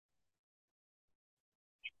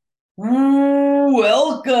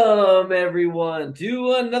Welcome everyone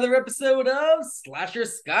to another episode of Slasher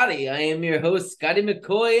Scotty. I am your host, Scotty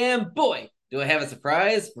McCoy, and boy, do I have a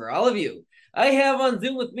surprise for all of you. I have on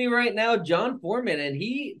Zoom with me right now John Foreman, and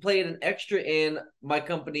he played an extra in my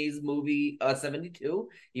company's movie 72.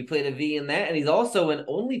 He played a V in that, and he's also an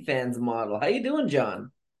OnlyFans model. How you doing,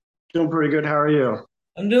 John? Doing pretty good. How are you?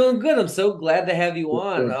 I'm doing good. I'm so glad to have you Good,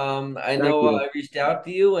 on. good. I Thank know you. I reached out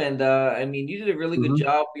to you, and I mean, you did a really good hmm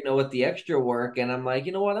job, with the extra work. And I'm like,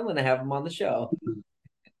 you know what? I'm going to have him on the show.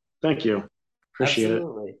 Thank you. Appreciate it.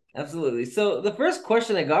 Absolutely, absolutely. So the first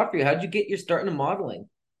question I got for you: how'd you get your start in modeling?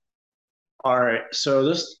 All right. So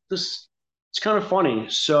this it's kind of funny.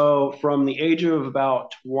 So from the age of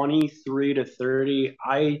about 23 to 30,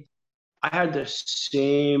 I had the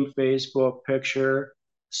same Facebook picture,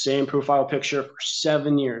 same profile picture for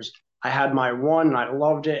 7 years. I had my one and I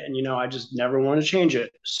loved it, and I just never wanted to change it.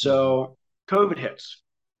 Mhm. So COVID hits,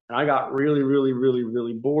 and I got really, really, really,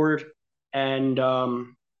 really bored, and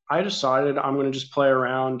I decided I'm going to just play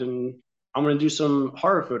around and I'm going to do some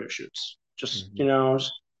horror photo shoots, just Mhm.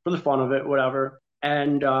 for the fun of it, whatever.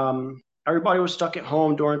 And everybody was stuck at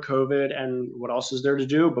home during COVID, and what else is there to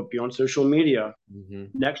do but be on social media? Mhm.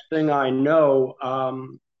 Next thing I know,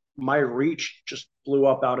 my reach just blew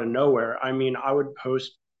up out of nowhere. I mean, I would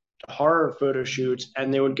post horror photo shoots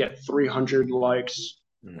and they would get 300 likes,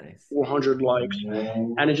 Nice. 400 likes.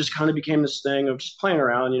 And it just kind of became this thing of just playing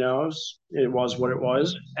around, it was what it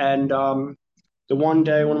was. And the one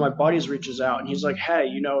day, one of my buddies reaches out and he's like, hey,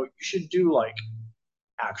 you should do like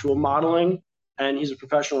actual modeling. And he's a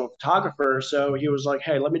professional photographer. So he was like,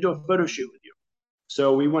 hey, let me do a photo shoot with you.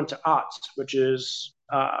 So we went to Ots, which is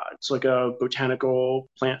it's like a botanical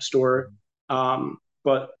plant store,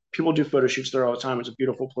 but people do photo shoots there all the time. It's a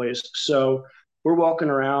beautiful place. So we're walking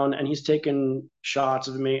around, and he's taking shots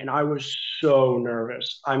of me, and I was so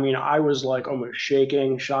nervous. I mean, I was like almost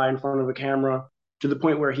shaking, shy in front of a camera, to the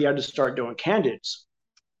point where he had to start doing candids.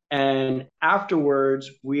 And afterwards,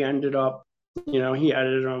 we ended up, he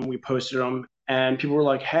edited them, we posted them, and people were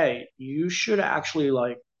like, "Hey, you should actually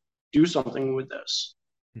like do something with this."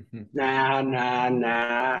 Nah, nah,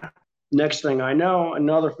 nah. Next thing I know,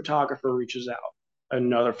 another photographer reaches out.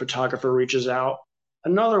 Another photographer reaches out.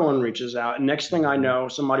 Another one reaches out. And next thing I know,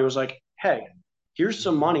 somebody was like, hey, here's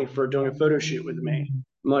some money for doing a photo shoot with me.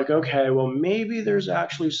 I'm like, okay, well, maybe there's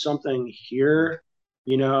actually something here.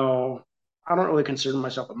 You know, I don't really consider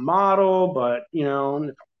myself a model, but,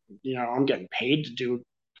 I'm getting paid to do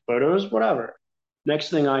photos, whatever. Next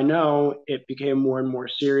thing I know, it became more and more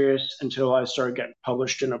serious until I started getting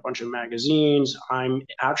published in a bunch of magazines. I'm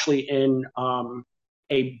actually in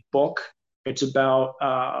a book. It's about,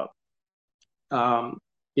 um,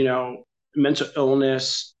 you know, mental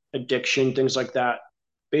illness, addiction, things like that.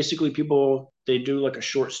 Basically, people, they do like a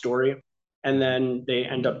short story, and then they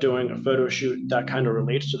end up doing a photo shoot that kind of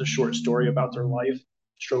relates to the short story about their life,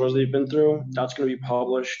 struggles they've been through. That's going to be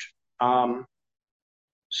published.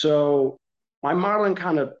 So my modeling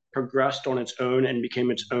kind of progressed on its own and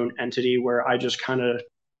became its own entity where I just kind of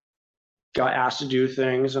got asked to do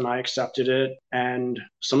things and I accepted it. And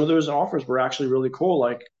some of those offers were actually really cool,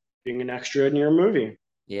 like being an extra in your movie.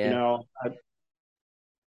 You Yeah. know, I,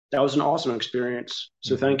 that was an awesome experience.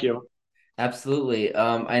 So Mhm. thank you. Absolutely.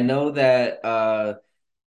 I know that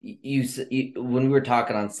when we were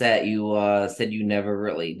talking on set, you said you never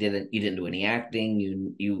really didn't do any acting.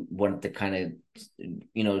 You wanted to kind of,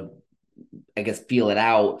 you know, I guess feel it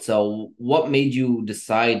out. So what made you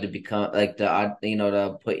decide to become like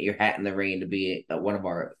to put your hat in the ring to be one of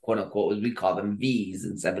our quote unquote, as we call them, V's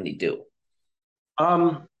in 72?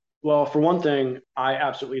 Um, well, for one thing, I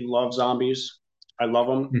absolutely love zombies. I love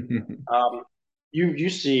them. Um, you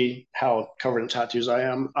see how covered in tattoos I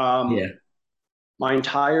am. Yeah, My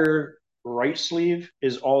entire right sleeve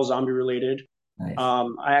is all zombie related. nice,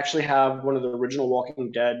 I actually have one of the original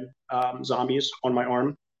Walking Dead zombies on my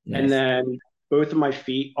arm, and nice, then both of my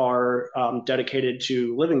feet are dedicated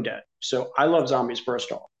to Living Dead. So I love zombies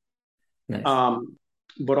first off, nice. um,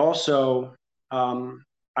 but also um,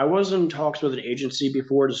 I was in talks with an agency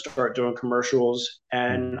before to start doing commercials,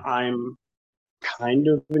 and Mhm. I'm kind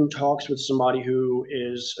of in talks with somebody who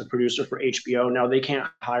is a producer for HBO. Now they can't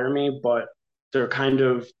hire me, but they're kind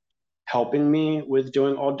of helping me with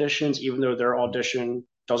doing auditions, even though their audition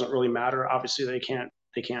doesn't really matter. Obviously, they can't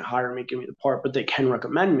hire me, give me the part, but they can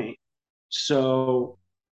recommend me. So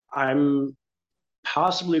I'm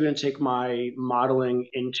possibly going to take my modeling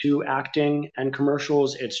into acting and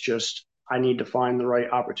commercials. It's just I need to find the right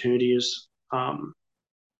opportunities.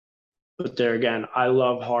 But there again, I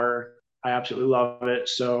love horror. I absolutely love it.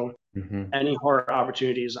 So Mhm. any horror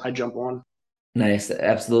opportunities, I jump on. Nice,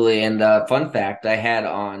 absolutely. And fun fact, I had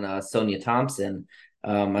on Sonia Thompson.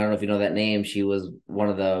 I don't know if you know that name. She was one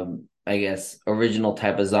of the, I guess, original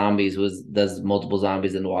type of zombies. Was does multiple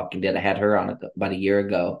zombies in The Walking Dead. I had her on about a year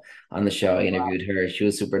ago on the show. I interviewed her. She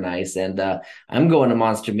was super nice. And I'm going to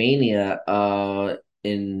Monster Mania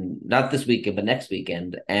in not this weekend, but next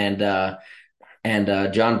weekend. And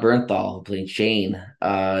John Bernthal, who played Shane,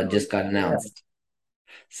 just got Yeah, announced.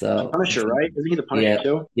 So Punisher, right? Isn't he the Punisher yeah,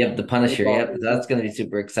 too? yep, the That's Punisher. Yep, awesome. that's going to be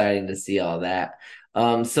super exciting to see all that.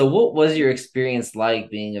 So what was your experience like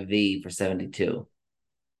being a V for 72?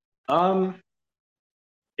 Um,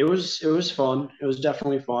 it was fun. It was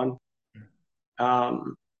definitely fun.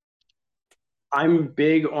 Um, I'm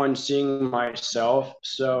big on seeing myself,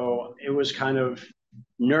 so it was kind of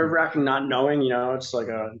nerve-wracking not knowing, it's like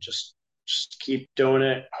a just keep doing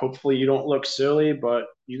it. Hopefully you don't look silly, but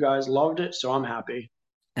you guys loved it, so I'm happy.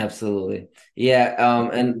 Absolutely. Yeah,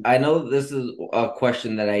 and I know this is a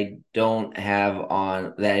question that I don't have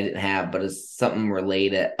on that I didn't have, but it's something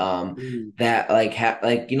related. Mm. That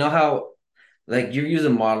like you know how like you're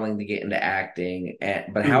using modeling to get into acting,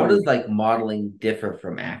 but how does Mhm. like modeling differ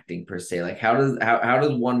from acting per se? Like how does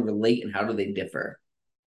one relate and how do they differ?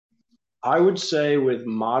 I would say with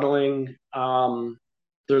modeling,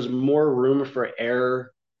 there's more room for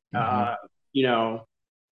error. Hmm. Uh, you know,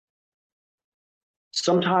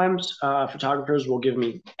 Sometimes photographers will give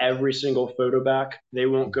me every single photo back. They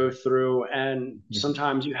won't go through, and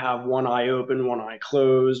sometimes you have one eye open, one eye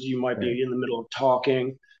closed. You might Right. be in the middle of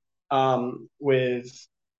talking. With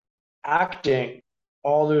acting,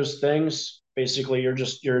 all those things, basically,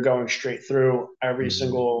 you're going straight through every Mhm.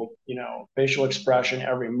 single, facial expression,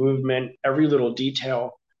 every movement, every little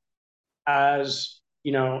detail. As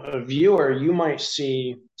a viewer, you might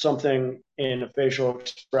see something in a facial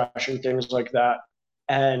expression, things like that,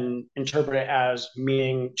 and interpret it as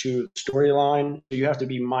meaning to the storyline. You have to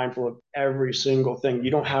be mindful of every single thing.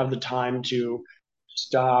 You don't have the time to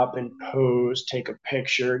stop and pose, take a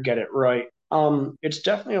picture, get it right. It's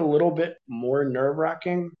definitely a little bit more nerve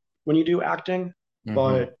wracking when you do acting, Hmm.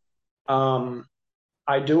 but um,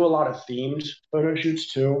 I do a lot of themed photo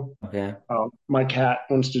shoots too. Okay. My cat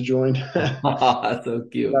wants to join. That's so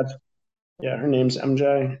cute. That's Yeah, her name's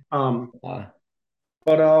MJ. Uh,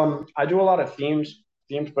 But I do a lot of themed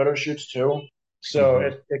photo shoots too, so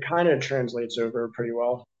mhm. it kind of translates over pretty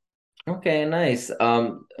well. Okay, nice.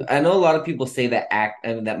 I know a lot of people say that I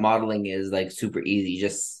mean that modeling is like super easy,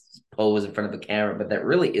 just pose in front of a camera, but that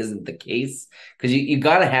really isn't the case because you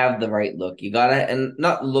gotta have the right look. You gotta and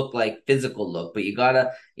not look like physical look, but you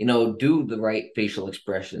gotta, do the right facial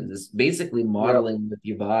expressions. It's basically Yep. modeling with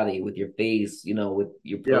your body, with your face, with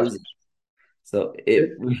your Yes. posing. So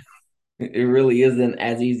It, it really isn't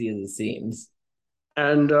as easy as it seems.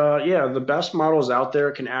 and yeah, the best models out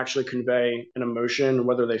there can actually convey an emotion,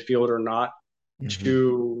 whether they feel it or not, Hmm.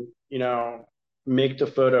 to make the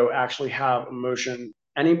photo actually have emotion.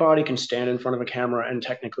 Anybody can stand in front of a camera and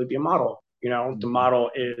technically be a model. The Hmm. model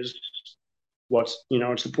is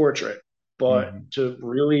it's the portrait. But Hmm. to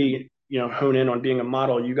really, hone in on being a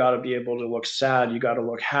model, you got to be able to look sad, you got to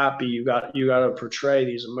look happy, you got to portray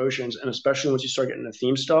these emotions, and especially once you start getting the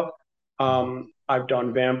theme stuff. I've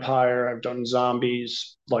done vampire, I've done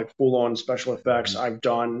zombies, like full on special effects. Hmm. I've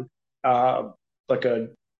done uh, like a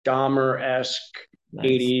Dahmer esque Nice.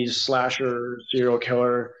 80s slasher serial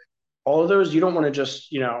killer. All of those, you don't want to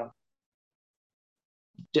just,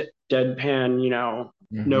 deadpan,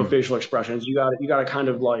 no Hmm. facial expressions. You got to kind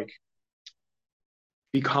of like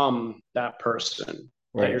become that person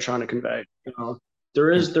that you're Right. trying to convey.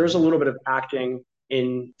 There is a little bit of acting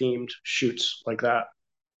in themed shoots like that.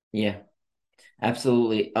 Yeah.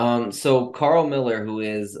 Absolutely. So Carl Miller, who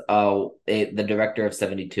is the director of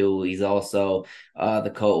 72, he's also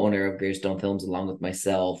the co-owner of Greystone Films along with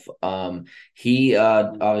myself. He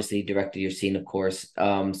obviously directed your scene, of course.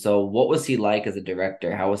 So what was he like as a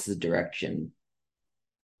director? How was his direction?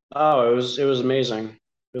 Oh, it was amazing.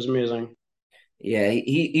 It was amazing. Yeah,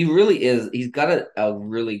 he really is. He's got a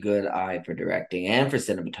really good eye for directing and for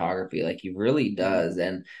cinematography. Like he really does.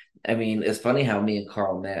 And I mean, it's funny how me and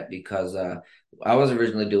Carl met because I was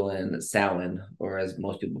originally doing Samhain, or as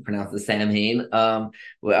most people pronounce it, Samhain.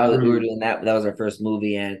 We were Mhm. doing that. That was our first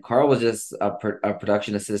movie, and Carl was just a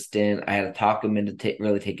production assistant. I had to talk him into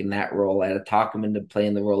really taking that role. I had to talk him into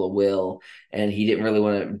playing the role of Will, and he didn't really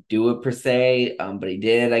want to do it per se, but he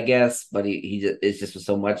did, I guess. But he just it's just was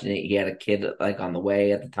so much, and he had a kid like on the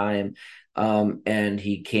way at the time, and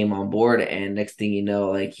he came on board, and next thing you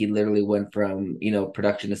know, like he literally went from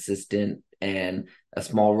production assistant and a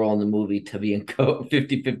small role in the movie to being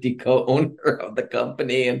 50-50 co-owner of the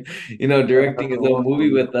company and Yeah, directing his own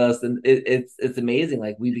movie with us. And it's amazing.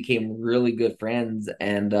 Like we became really good friends,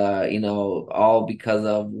 and all because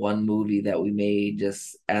of one movie that we made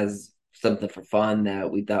just as something for fun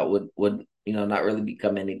that we thought would not really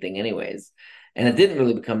become anything anyways. And it didn't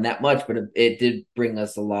really become that much, but it did bring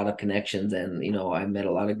us a lot of connections. And I met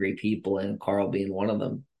a lot of great people, and Carl being one of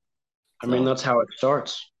them. I mean, So that's how it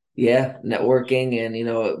starts. yeah, networking,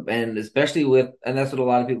 and and especially and that's what a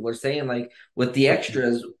lot of people are saying, like with the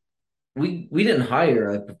extras, we didn't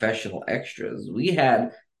hire like professional extras. We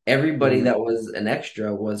had everybody Mhm. that was an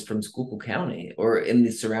extra was from Schuylkill County or in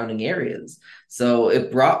the surrounding areas. So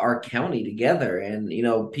it brought our county together. And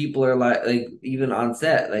people are like even on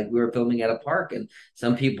set, like we were filming at a park, and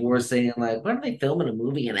some people were saying like, "Why are they filming a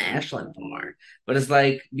movie in Ashland for?" But it's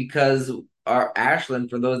like because our Ashland,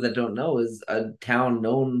 for those that don't know, is a town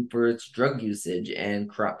known for its drug usage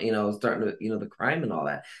and starting to the crime and all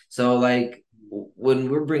that. So like when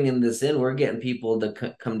we're bringing this in, we're getting people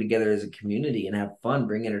to come together as a community and have fun,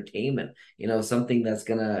 bring entertainment, something that's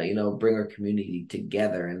gonna, bring our community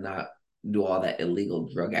together and not do all that illegal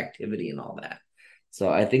drug activity and all that. So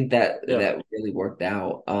I think that Yeah. that really worked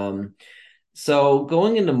out. So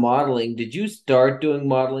going into modeling, did you start doing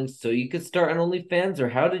modeling so you could start on OnlyFans, or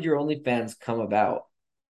how did your OnlyFans come about?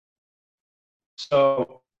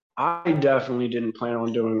 So I definitely didn't plan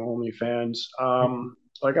on doing OnlyFans.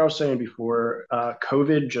 Like I was saying before,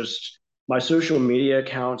 COVID just my social media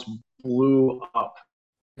accounts blew up.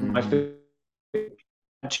 My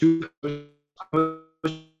Mm-hmm. two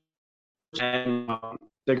posts and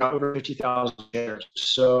they got over 50,000 shares.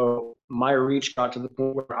 So my reach got to the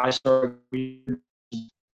point where I started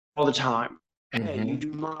all the time. Hey, you Mm-hmm.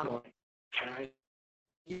 do modeling? Can I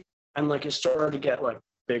and like it started to get like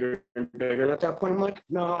bigger and bigger. And at that point, I'm like,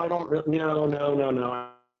 no, I don't really, no.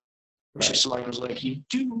 Actually, Right. somebody was like, you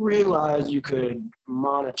do realize you could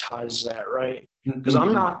monetize that, right? Because I'm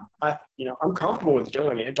Mm-hmm. not, I'm comfortable with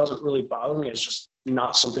doing it. It doesn't really bother me. It's just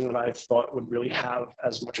not something that I thought would really have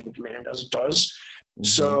as much of a demand as it does. Mm-hmm.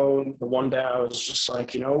 So the one day I was just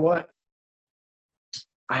like, you know what?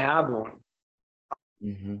 I have one.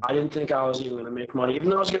 Mm-hmm. I didn't think I was even going to make money, even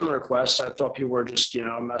though I was getting the requests. I thought people were just,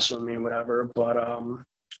 messing with me and whatever. But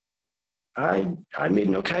I made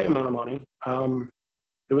an okay amount of money.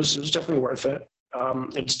 It was definitely worth it.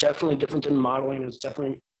 It's definitely different than modeling. It's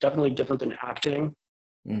definitely different than acting.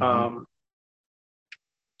 Mm-hmm. Um,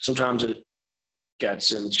 Sometimes it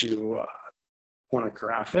gets into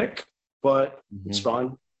pornographic, but it's Mm-hmm.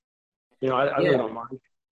 fun. I really Yeah. don't mind.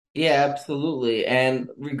 Yeah, absolutely. And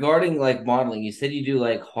regarding like modeling, you said you do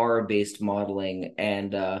like horror-based modeling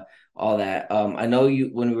and all that. I know you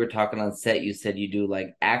when we were talking on set, you said you do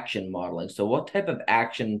like action modeling. So what type of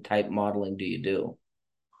action type modeling do you do?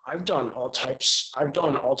 I've done all types. I've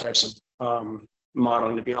done all types of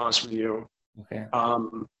modeling. To be honest with you, Okay.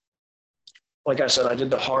 um, like I said, I did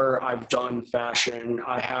the horror. I've done fashion.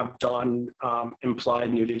 I have done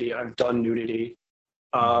implied nudity. I've done nudity.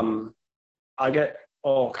 Mhm. Um, I get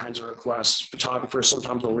all kinds of requests. Photographers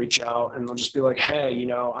sometimes will reach out and they'll just be like,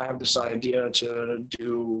 "Hey, I have this idea to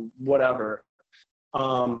do whatever."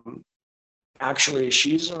 Um, Actually,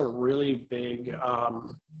 she's a really big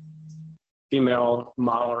female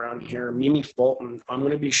model around here, Mimi Fulton. I'm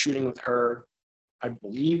going to be shooting with her, I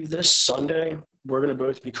believe, this Sunday. We're going to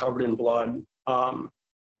both be covered in blood.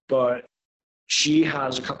 But she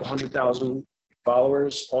has a couple 100,000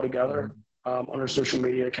 followers altogether Mhm. on her social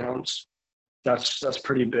media accounts. That's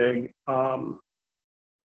pretty big.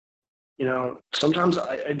 Sometimes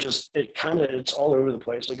I just it's all over the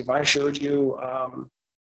place. Like if I showed you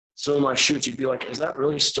some of my shoots, you'd be like, "Is that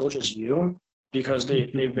really still just you?" Because they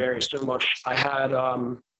vary so much. I had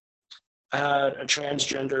a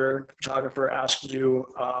transgender photographer ask to do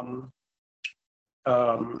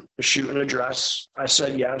a shoot in a dress. I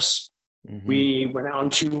said yes. Mhm. We went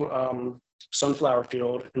out to Sunflower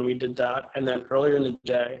Field and we did that. And then earlier in the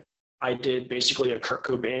day, I did basically a Kurt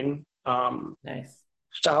Cobain Nice.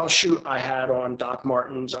 style shoot. I had on Doc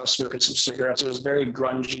Martens. I was smoking some cigarettes. It was very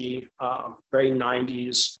grungy, very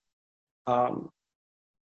 90s. Um,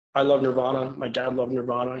 I love Nirvana. My dad loved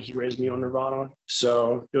Nirvana. He raised me on Nirvana.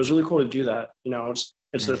 So it was really cool to do that.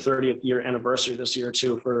 It's the Nice. 30th year anniversary this year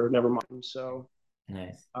too for Nevermind. So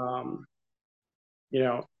Nice. um, you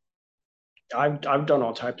know, I've done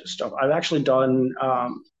all types of stuff. I've actually done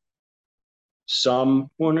some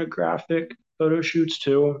pornographic photo shoots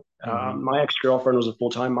too. Mhm. My ex girlfriend was a full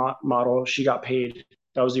time model. She got paid.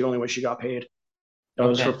 That was the only way she got paid. That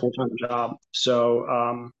was her Okay. full time job.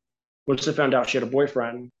 So once I found out she had a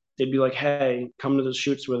boyfriend, they'd be like, "Hey, come to the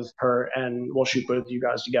shoots with her, and we'll shoot both of you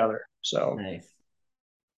guys together." So, Nice.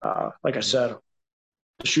 like I said,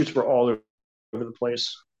 the shoots were all over the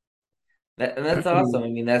place. And that's awesome. I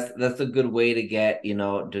mean, that's a good way to get,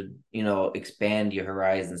 to, expand your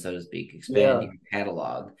horizon, so to speak, expand Yeah, your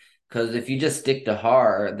catalog. Because if you just stick to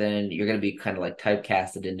horror, then you're gonna be kind of like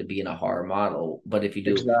typecasted into being a horror model. But if you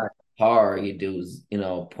do exactly. horror, you do,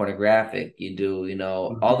 pornographic, you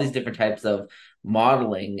do, all these different types of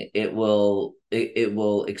modeling, it will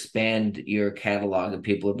expand your catalog, and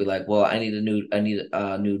people will be like, well, I need a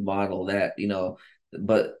nude model that,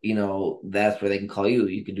 but that's where they can call you.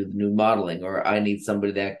 You can do the nude modeling, or I need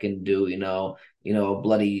somebody that can do a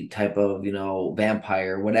bloody type of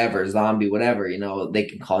vampire, whatever, zombie, whatever. They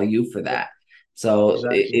can call you for that. So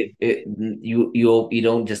Exactly. you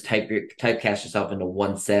don't just typecast yourself into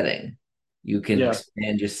one setting. You can Yeah.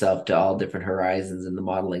 expand yourself to all different horizons in the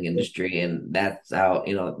modeling industry, and that's how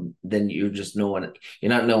then you're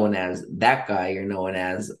not known as that guy, you're known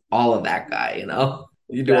as all of that guy.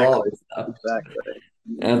 You do all Exactly. of this stuff. Exactly.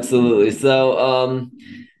 Absolutely. So,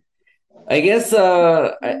 I guess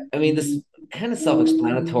I mean this is kind of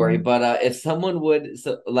self-explanatory, but if someone would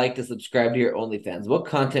like to subscribe to your OnlyFans, what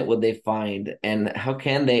content would they find, and how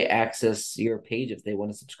can they access your page if they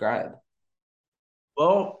want to subscribe?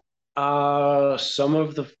 Well, some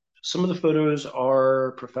of the photos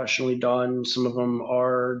are professionally done. Some of them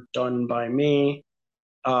are done by me.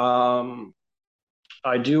 Um,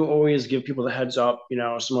 I do always give people the heads up.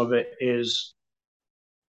 Some of it is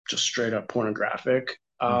just straight up pornographic.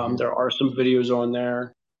 Hmm. There are some videos on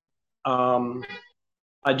there. Um,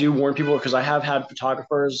 I do warn people because I have had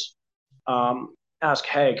photographers um, ask,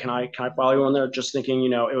 "Hey, can I follow you on there?" Just thinking,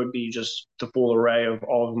 it would be just the full array of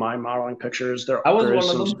all of my modeling pictures. There I was there one is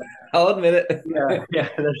of some. them. I'll admit Yeah, yeah,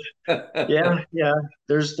 it. yeah, yeah.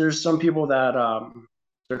 There's some people that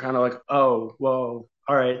they're kind of like, "Oh, whoa,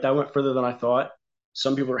 all right, that went further than I thought."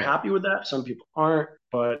 Some people are Right. happy with that, some people aren't,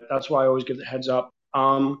 but that's why I always give the heads up.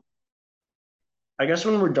 I guess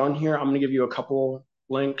when we're done here, I'm going to give you a couple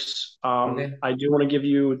links. Okay. I do want to give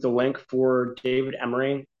you the link for David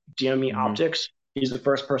Emery, DME Hmm. Optics. He's the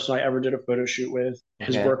first person I ever did a photo shoot with.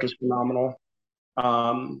 His Okay. work is phenomenal.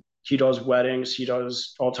 He does weddings, he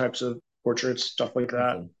does all types of portraits, stuff like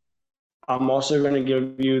that. Awesome. I'm also going to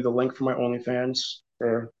give you the link for my OnlyFans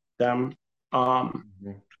for them, um,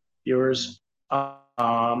 Mhm. viewers.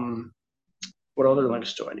 What other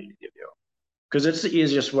links do I need to give you? Because it's the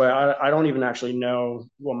easiest way. I don't even actually know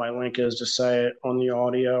what my link is to say it on the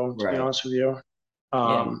audio, to be Right. honest with you. Yeah.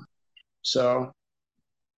 Um, so,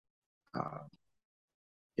 uh,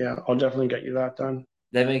 yeah, I'll definitely get you that done.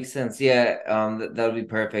 That makes sense. Yeah, that would be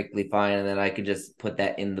perfectly fine, and then I could just put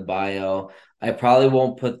that in the bio. I probably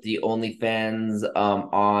won't put the OnlyFans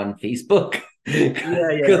on Facebook Yeah,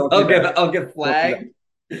 yeah, because don't do I'll that. get Don't do that. flagged.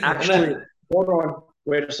 And Actually, hold on.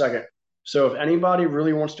 Wait a second. So, if anybody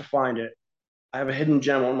really wants to find it, I have a hidden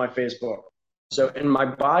gem on my Facebook. So okay, in my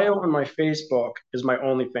bio on my Facebook is my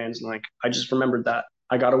OnlyFans link. I just remembered that.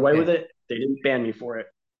 I got away with okay, it. They didn't ban me for it.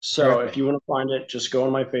 So if perfect. you want to find it, just go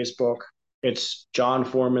on my Facebook. It's John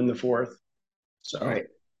Foreman the fourth. All So right.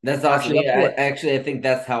 That's awesome. actually, that's Yeah, what. I think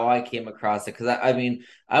that's how I came across it because I mean,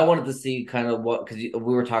 I wanted to see kind of what because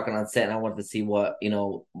we were talking on set and I wanted to see what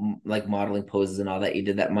like modeling poses and all that you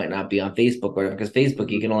did that might not be on Facebook or whatever. Because Facebook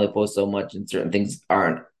you Mhm. can only post so much and certain things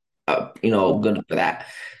aren't Yeah. good for that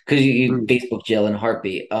because you Mhm. Facebook jail in a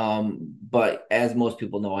heartbeat. But as most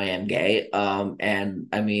people know, I am gay. And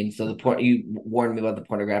I mean, so the point you warned me about the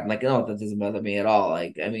pornography. I'm like, no, that doesn't bother me at all.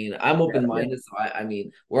 Like, I mean, I'm Yeah. open Yeah. minded, so I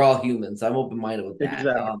mean, we're all humans. So I'm open minded with that.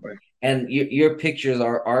 Exactly. And your pictures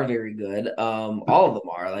are very good. All of them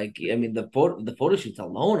are. Like, I mean, the photo shoots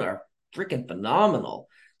alone are freaking phenomenal.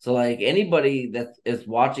 So like anybody that is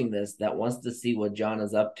watching this that wants to see what John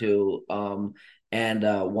is up to, and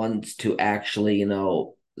wants to actually,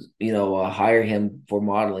 hire him for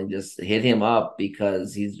modeling, just hit him up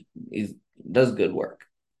because he's does good work.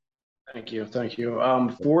 Thank you. Thank you.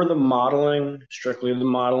 For the modeling, strictly the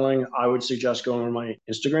modeling, I would suggest going on my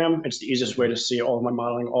Instagram. It's the easiest way Okay. to see all of my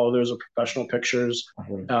modeling. All of those are professional pictures.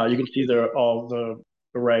 Awesome. You can see all the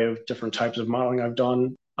array of different types of modeling I've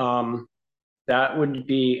done. That would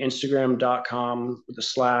be Instagram.com with a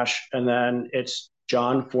slash, and then it's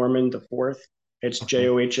John Foreman the fourth. It's Okay.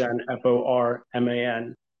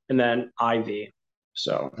 JOHNFORMAN, and then IV.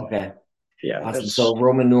 So Okay. yeah, Awesome. it's So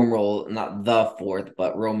Roman numeral, not the fourth,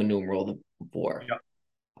 but Roman numeral the four. yeah.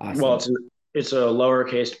 Well, Awesome. it's a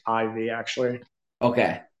lowercase IV actually.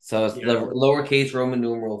 Okay. So it's the Yeah. lowercase Roman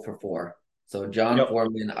numeral for four. So John Yep.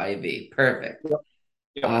 Foreman IV. Perfect. Yep.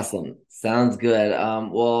 Yep. Awesome. Sounds good.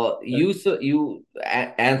 Well,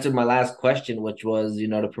 answered my last question, which was,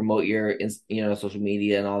 to promote your, social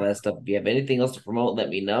media and all that stuff. If you have anything else to promote, let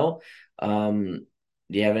me know. Do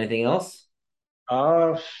you have anything else?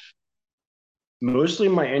 Uh, Mostly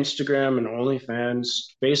my Instagram and OnlyFans.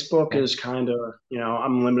 Facebook Okay. is kind of,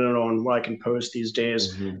 I'm limited on what I can post these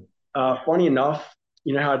days. Hmm. Funny enough,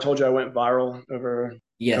 you know how I told you I went viral over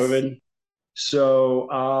Yes. COVID?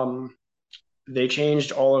 So they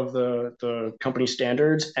changed all of the company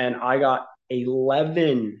standards, and I got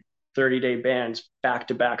 11 30-day bans back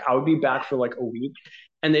to back. I would be back for like a week,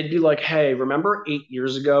 and they'd be like, "Hey, remember 8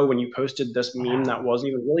 years ago when you posted this meme that Wow.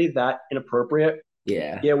 wasn't even really that inappropriate?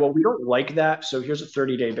 Yeah. Yeah, well, we don't like that, so here's a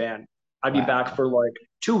 30-day ban." I'd be back Wow. for like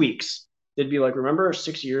 2 weeks. They'd be like, "Remember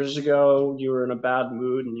 6 years ago you were in a bad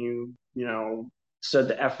mood and said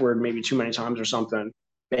the F word maybe too many times or something."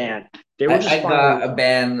 Banned. They were I just got finally. a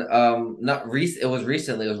ban, not recent, it was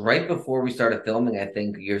recently, it was right before we started filming, I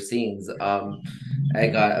think, your scenes. I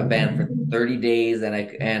got a ban for 30 days,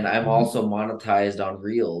 and I'm also monetized on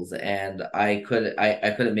Reels, and I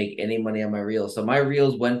couldn't make any money on my Reels. So my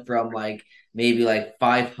Reels went from like maybe like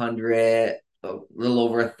 500, a little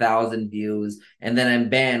over 1,000 views, and then I'm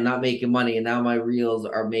banned, not making money, and now my Reels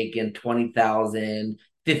are making 20,000,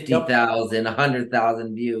 fifty Yep, thousand,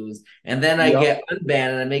 100,000 views. And then I yep, get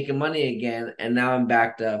unbanned and I'm making money again, and now I'm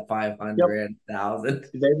back to yep. 500,000.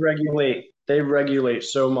 They regulate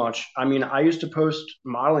so much. I mean, I used to post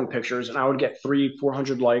modeling pictures and I would get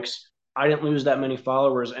 400 likes. I didn't lose that many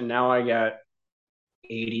followers, and now I get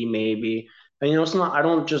 80 maybe. And it's not, I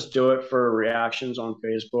don't just do it for reactions on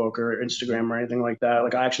Facebook or Instagram or anything like that.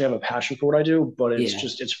 Like, I actually have a passion for what I do, but Yeah.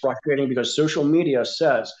 it's frustrating because social media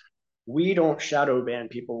says we don't shadow ban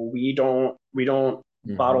people. We don't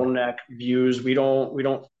Hmm. bottleneck views. We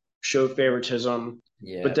don't show favoritism. But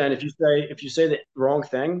Yeah. then if you say the wrong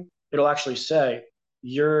thing, it'll actually say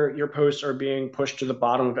your posts are being pushed to the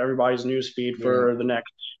bottom of everybody's news feed Yeah. for the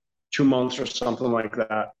next 2 months or something like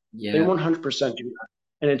that. They Yeah. 100% do that.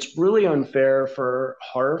 And it's really unfair for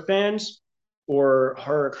horror fans or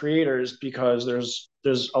horror creators because there's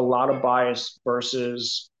a lot of bias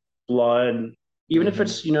versus blood. Even if Hmm.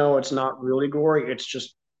 it's not really gory, it's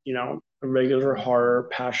just, a regular horror,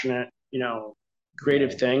 passionate,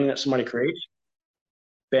 creative Yeah. thing that somebody creates.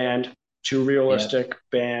 Banned, too Yeah. realistic,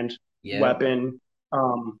 banned, Yeah. weapon.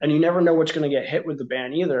 And you never know what's going to get hit with the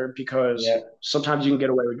ban either because Yeah. sometimes you can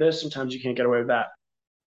get away with this, sometimes you can't get away with that.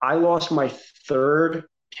 I lost my third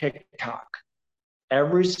TikTok.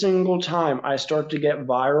 Every single time I start to get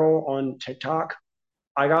viral on TikTok,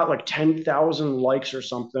 I got like 10,000 likes or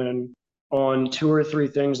something on two or three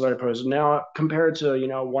things that I posted. Now, compared to,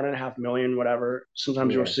 1.5 million, whatever,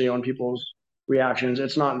 sometimes you'll Yeah. see on people's reactions,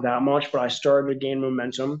 it's not that much, but I started to gain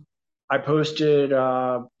momentum. I posted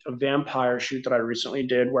a vampire shoot that I recently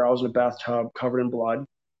did where I was in a bathtub covered in blood.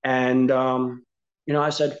 And, I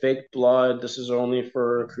said fake blood. This is only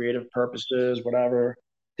for creative purposes, whatever.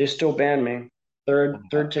 They still banned me. Third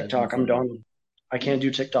That's TikTok, I'm insane. done. I can't do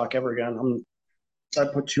TikTok ever again. I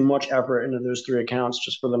put too much effort into those three accounts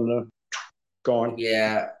just for them to go on.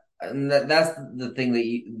 Yeah, and that's the thing that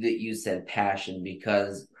you said, passion,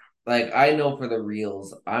 because like I know for the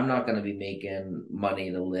reals, I'm not going to be making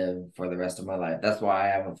money to live for the rest of my life. That's why I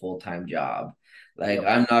have a full-time job. Like Yep.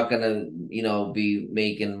 I'm not going to, be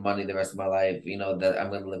making money the rest of my life, that I'm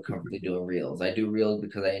going to live comfortably doing reels. I do reels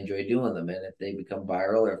because I enjoy doing them, and if they become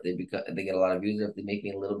viral, or if they get a lot of views, or if they make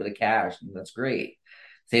me a little bit of cash, then that's great.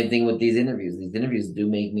 Same thing with these interviews. These interviews do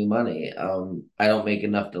make me money. I don't make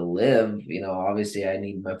enough to live. Obviously I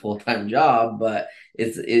need my full-time job, but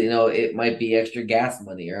it might be extra gas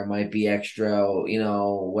money, or it might be extra,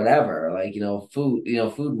 whatever, like,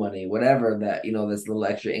 food money, whatever, that, this little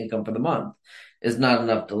extra income for the month. It's not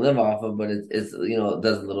enough to live off of, but it does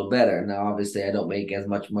a little better. Now, obviously I don't make as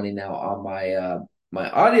much money now on my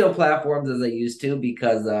audio platforms as I used to,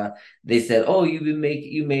 because they said, "Oh, you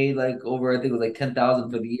made like over, I think it was like 10,000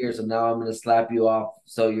 for the year. So now I'm gonna slap you off.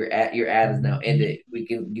 So your ad is now ended. We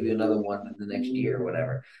can give you another one in the next year or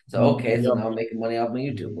whatever." So okay, so Yep. now I'm making money off my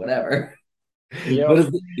YouTube, whatever. But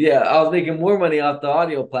Yep. yeah, I was making more money off the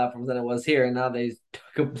audio platforms than I was here, and now they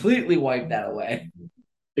completely wiped that away.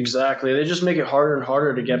 Exactly. They just make it harder and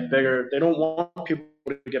harder to get bigger. They don't want people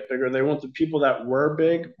to get bigger. They want the people that were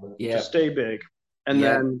big to Yeah, stay big. And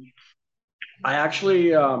yeah, then I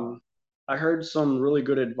actually I heard some really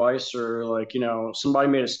good advice, or like, somebody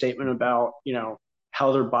made a statement about,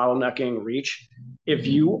 how they're bottlenecking reach. If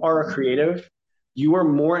you are a creative, you are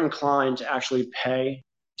more inclined to actually pay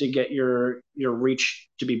to get your reach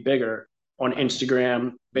to be bigger on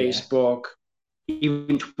Instagram, yeah, Facebook,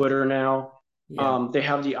 even Twitter now. Yeah. They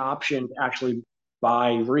have the option to actually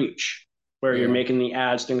buy reach, where you're Yeah. making the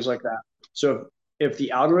ads, things like that. So if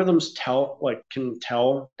the algorithms can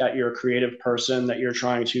tell that you're a creative person, that you're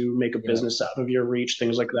trying to make a Yeah. business out of your reach,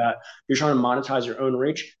 things like that, you're trying to monetize your own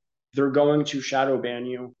reach, they're going to shadow ban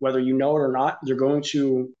you, whether you know it or not. They're going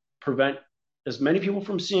to prevent as many people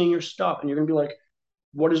from seeing your stuff, and you're going to be like,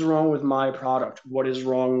 what is wrong with my product? What is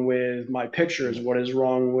wrong with my pictures? Yeah. What is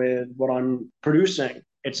wrong with what I'm producing? Yeah.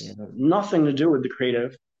 It's nothing to do with the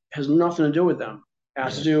creative. It has nothing to do with them. It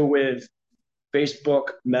has to Yeah. do with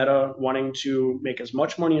Facebook, Meta wanting to make as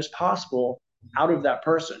much money as possible out of that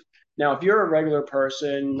person. Now, if you're a regular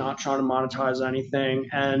person not trying to monetize anything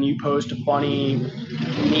and you post a funny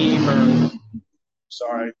meme or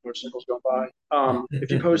sorry, motorcycles going by.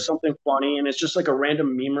 If you post something funny and it's just like a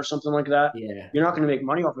random meme or something like that, Yeah. you're not going to make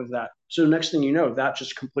money off of that. So the next thing you know, that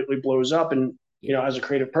just completely blows up. And Yeah. as a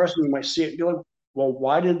creative person, you might see it and be like, "Well,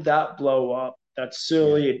 why did that blow up? That's Yeah.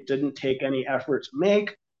 silly. It didn't take any effort to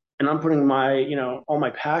make." And I'm putting my, all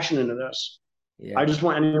my passion into this. I Yeah. just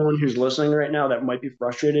want anyone who's listening right now that might be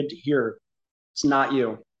frustrated to hear it's not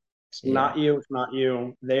you. It's Yeah. not you. It's not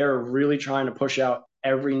you. They are really trying to push out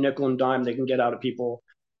every nickel and dime they can get out of people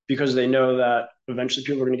because they know that eventually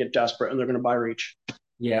people are going to get desperate and they're going to buy reach.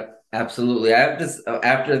 Yeah, absolutely. I have this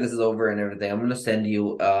after this is over and everything. I'm gonna send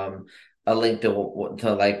you a link to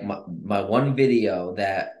like my one video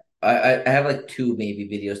that I have like two maybe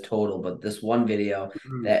videos total, but this one video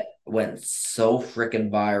Mm-hmm. that went so freaking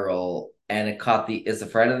viral and it caught it's the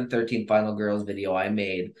Friday the 13th Final Girls video I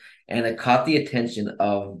made, and it caught the attention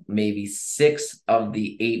of maybe six of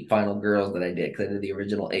the eight Final Girls that I did because I did the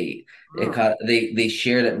original eight. It caught they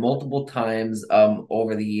shared it multiple times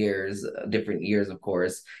over the years, different years of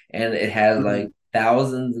course, and it had Mm-hmm. like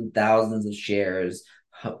thousands and thousands of shares,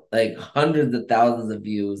 like hundreds of thousands of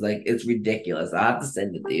views. Like it's ridiculous. I have to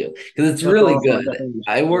send it to you because it's That's really awesome. I good. definitely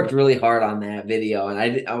I see worked it. really hard on that video, and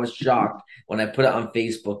I was shocked when I put it on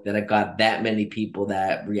Facebook that it got that many people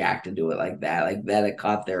that reacted to it like that it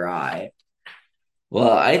caught their eye.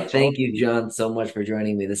 Well, I That's thank you, awesome. John, so much for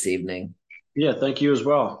joining me this evening. Yeah, thank you as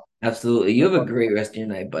well. Absolutely. You No have a problem. great rest of your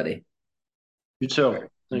night, buddy. You All too. right.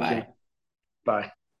 Thank you. Bye. Bye.